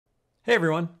Hey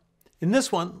everyone! In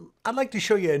this one, I'd like to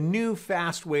show you a new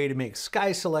fast way to make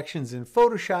sky selections in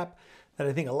Photoshop that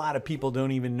I think a lot of people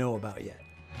don't even know about yet.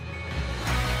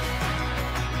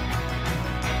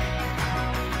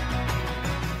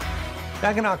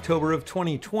 Back in October of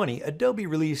 2020, Adobe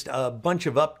released a bunch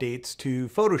of updates to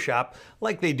Photoshop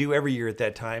like they do every year at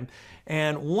that time,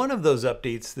 and one of those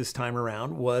updates this time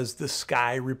around was the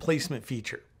sky replacement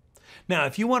feature. Now,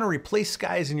 if you want to replace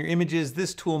skies in your images,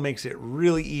 this tool makes it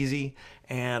really easy,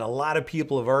 and a lot of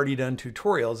people have already done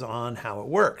tutorials on how it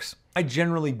works. I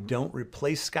generally don't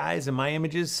replace skies in my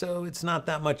images, so it's not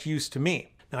that much use to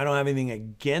me. Now, I don't have anything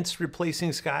against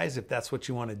replacing skies if that's what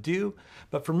you want to do,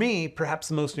 but for me, perhaps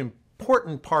the most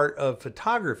important part of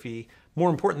photography, more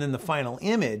important than the final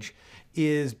image,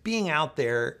 is being out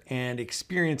there and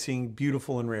experiencing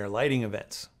beautiful and rare lighting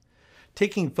events.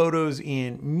 Taking photos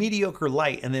in mediocre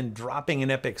light and then dropping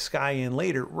an epic sky in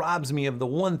later robs me of the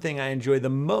one thing I enjoy the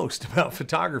most about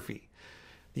photography.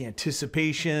 The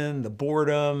anticipation, the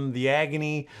boredom, the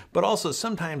agony, but also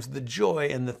sometimes the joy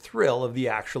and the thrill of the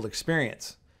actual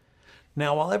experience.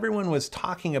 Now, while everyone was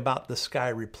talking about the sky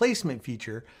replacement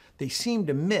feature, they seemed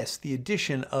to miss the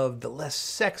addition of the less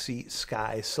sexy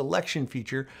sky selection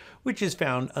feature, which is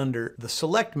found under the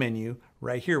select menu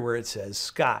right here where it says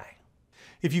sky.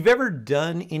 If you've ever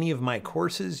done any of my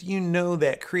courses, you know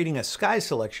that creating a sky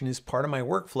selection is part of my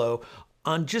workflow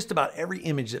on just about every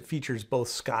image that features both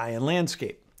sky and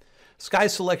landscape. Sky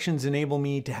selections enable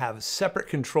me to have separate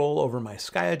control over my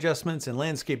sky adjustments and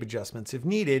landscape adjustments if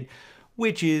needed,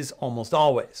 which is almost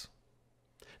always.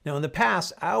 Now, in the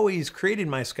past, I always created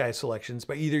my sky selections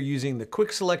by either using the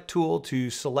quick select tool to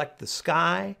select the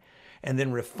sky and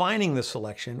then refining the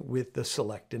selection with the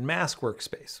select and mask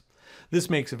workspace. This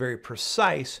makes a very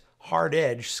precise,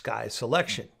 hard-edge sky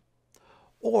selection.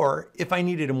 Or if I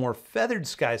needed a more feathered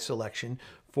sky selection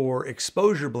for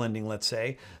exposure blending, let's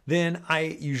say, then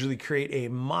I usually create a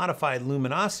modified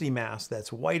luminosity mask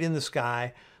that's white in the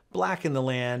sky, black in the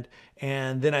land,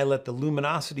 and then I let the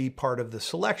luminosity part of the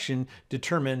selection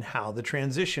determine how the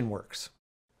transition works.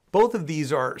 Both of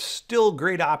these are still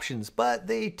great options, but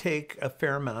they take a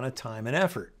fair amount of time and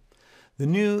effort. The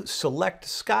new Select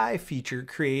Sky feature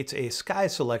creates a sky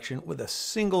selection with a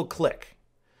single click.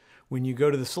 When you go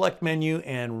to the Select menu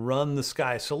and run the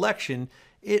sky selection,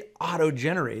 it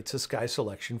auto-generates a sky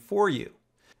selection for you.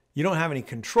 You don't have any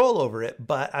control over it,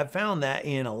 but I've found that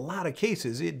in a lot of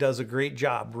cases it does a great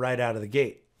job right out of the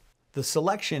gate. The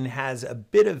selection has a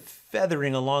bit of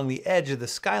feathering along the edge of the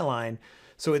skyline,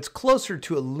 so it's closer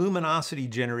to a luminosity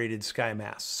generated sky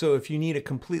mask. So if you need a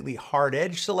completely hard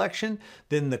edge selection,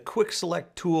 then the quick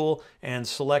select tool and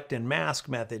select and mask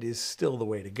method is still the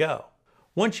way to go.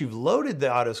 Once you've loaded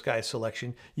the auto sky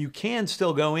selection, you can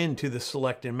still go into the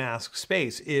select and mask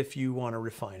space if you want to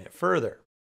refine it further.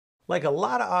 Like a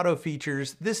lot of auto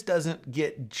features, this doesn't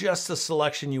get just the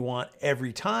selection you want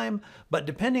every time, but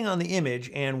depending on the image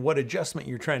and what adjustment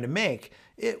you're trying to make,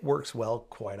 it works well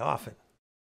quite often.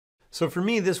 So for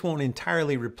me, this won't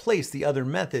entirely replace the other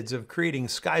methods of creating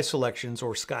sky selections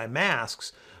or sky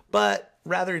masks, but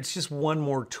rather it's just one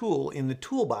more tool in the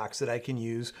toolbox that I can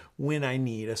use when I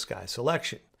need a sky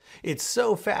selection. It's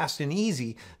so fast and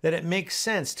easy that it makes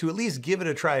sense to at least give it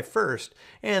a try first,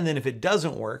 and then if it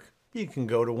doesn't work, you can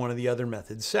go to one of the other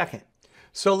methods second.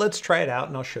 So let's try it out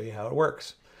and I'll show you how it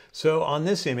works. So on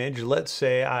this image, let's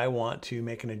say I want to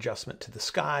make an adjustment to the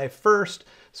sky first.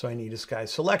 So I need a sky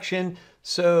selection.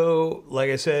 So like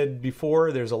I said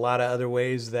before, there's a lot of other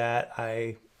ways that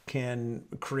I can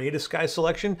create a sky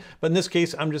selection. But in this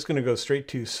case, I'm just going to go straight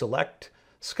to select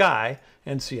sky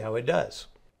and see how it does.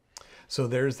 So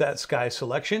there's that sky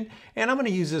selection. And I'm going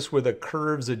to use this with a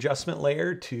curves adjustment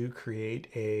layer to create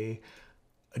a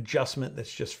adjustment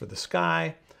that's just for the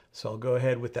sky. So I'll go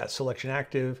ahead with that selection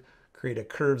active, create a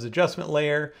curves adjustment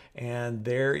layer, and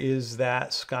there is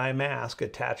that sky mask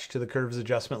attached to the curves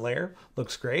adjustment layer.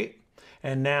 Looks great.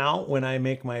 And now when I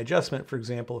make my adjustment, for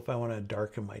example, if I want to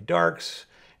darken my darks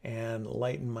and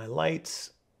lighten my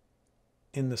lights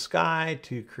in the sky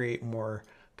to create more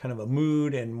kind of a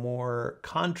mood and more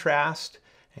contrast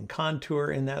and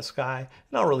contour in that sky,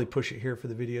 and I'll really push it here for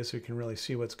the video so you can really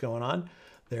see what's going on.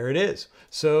 There it is.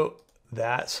 So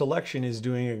that selection is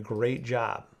doing a great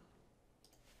job.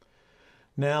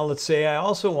 Now let's say I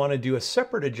also want to do a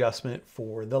separate adjustment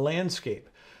for the landscape.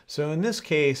 So in this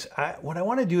case, what I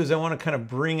want to do is I want to kind of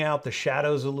bring out the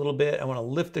shadows a little bit. I want to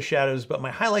lift the shadows, but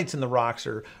my highlights in the rocks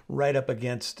are right up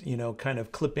against, kind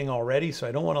of clipping already. So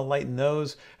I don't want to lighten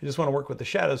those. I just want to work with the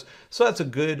shadows. So that's a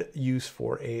good use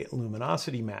for a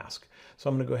luminosity mask. So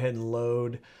I'm going to go ahead and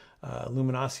load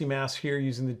luminosity mask here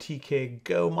using the TK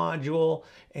Go module,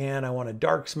 and I want a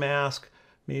darks mask,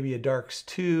 maybe a darks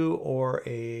 2 or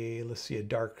a, let's see, a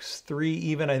darks 3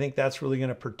 even. I think that's really going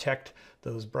to protect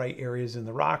those bright areas in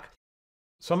the rock.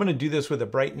 So I'm going to do this with a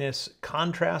brightness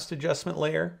contrast adjustment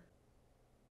layer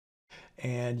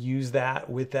and use that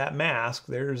with that mask.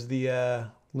 There's the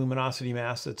luminosity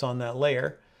mask that's on that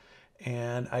layer,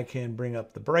 and I can bring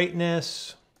up the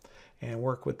brightness and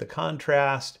work with the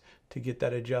contrast to get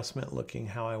that adjustment looking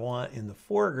how I want in the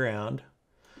foreground.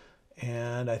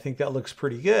 And I think that looks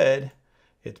pretty good.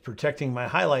 It's protecting my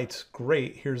highlights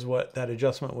great. Here's what that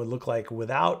adjustment would look like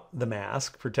without the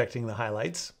mask protecting the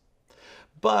highlights.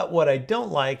 But what I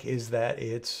don't like is that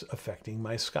it's affecting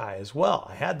my sky as well.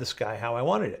 I had the sky how I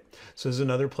wanted it. So there's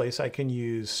another place I can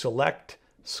use Select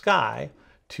Sky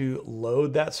to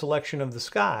load that selection of the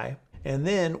sky. And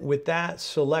then with that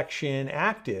selection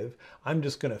active, I'm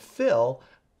just going to fill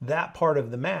that part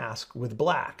of the mask with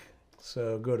black.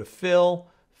 So go to Fill,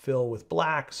 Fill with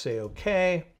black, say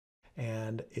OK.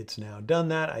 And it's now done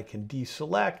that. I can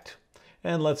deselect,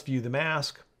 and let's view the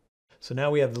mask. So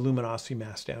now we have the luminosity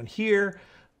mask down here,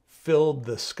 filled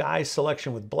the sky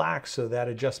selection with black, so that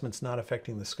adjustment's not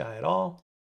affecting the sky at all.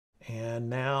 And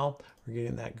now we're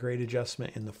getting that great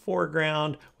adjustment in the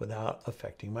foreground without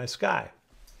affecting my sky.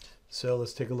 So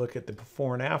let's take a look at the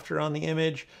before and after on the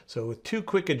image. So with 2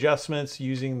 quick adjustments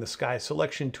using the sky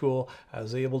selection tool, I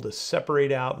was able to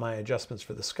separate out my adjustments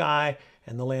for the sky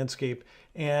and the landscape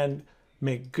and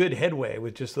make good headway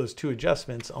with just those 2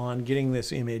 adjustments on getting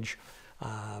this image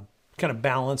kind of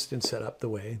balanced and set up the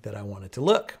way that I want it to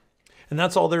look. And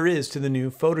that's all there is to the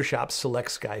new Photoshop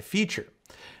Select Sky feature.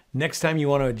 Next time you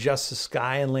want to adjust the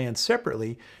sky and land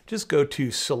separately, just go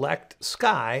to Select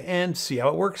Sky and see how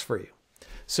it works for you.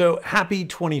 So happy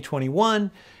 2021.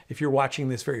 If you're watching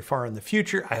this very far in the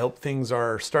future, I hope things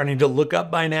are starting to look up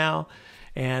by now.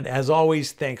 And as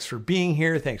always, thanks for being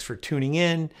here. Thanks for tuning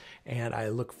in. And I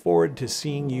look forward to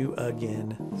seeing you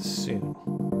again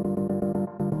soon.